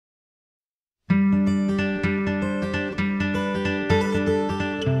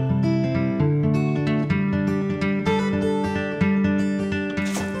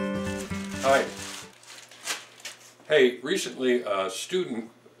Recently a student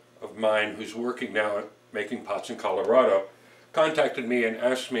of mine who's working now at making pots in Colorado contacted me and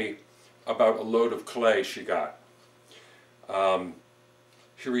asked me about a load of clay she got.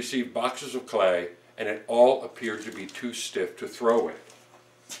 She received boxes of clay and it all appeared to be too stiff to throw in.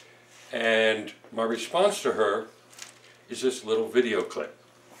 And my response to her is this little video clip.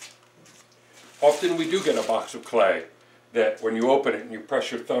 Often we do get a box of clay that when you open it and you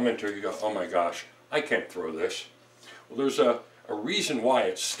press your thumb into it, you go, oh my gosh, I can't throw this. Well, there's a reason why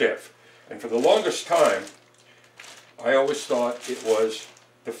it's stiff. And for the longest time, I always thought it was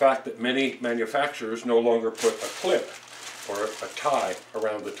the fact that many manufacturers no longer put a clip or a tie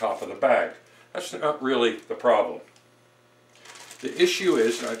around the top of the bag. That's not really the problem. The issue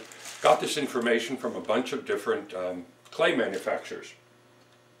is, I got this information from a bunch of different clay manufacturers.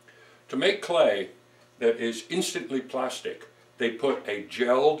 To make clay that is instantly plastic, they put a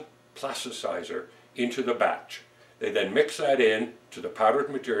gelled plasticizer into the batch. They then mix that in to the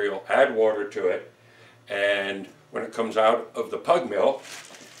powdered material, add water to it, and when it comes out of the pug mill,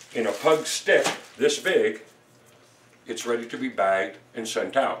 in a pug stick this big, it's ready to be bagged and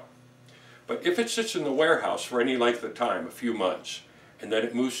sent out. But if it sits in the warehouse for any length of time, a few months, and then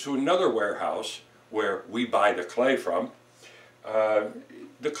it moves to another warehouse where we buy the clay from,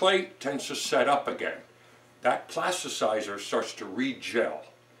 the clay tends to set up again. That plasticizer starts to re-gel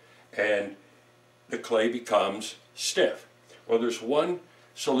and the clay becomes stiff. Well, there's one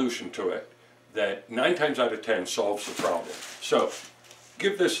solution to it that 9 times out of 10 solves the problem. So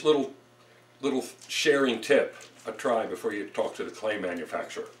give this little sharing tip a try before you talk to the clay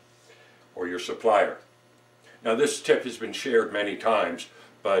manufacturer or your supplier. Now this tip has been shared many times,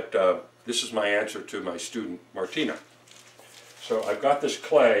 but this is my answer to my student Martina. So I've got this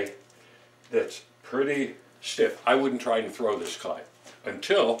clay that's pretty stiff. I wouldn't try and throw this clay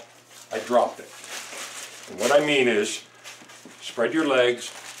until I dropped it. And what I mean is, spread your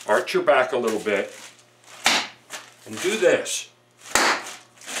legs, arch your back a little bit, and do this.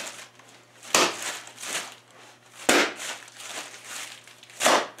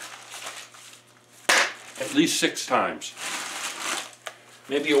 At least 6 times.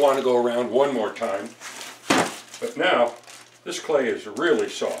 Maybe you want to go around one more time. But now, this clay is really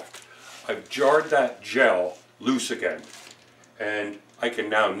soft. I've jarred that gel loose again. And I can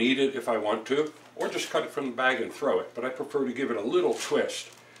now knead it if I want to, or just cut it from the bag and throw it. But I prefer to give it a little twist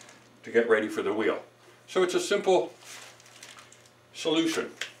to get ready for the wheel. So it's a simple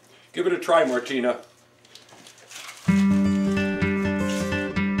solution. Give it a try, Martina.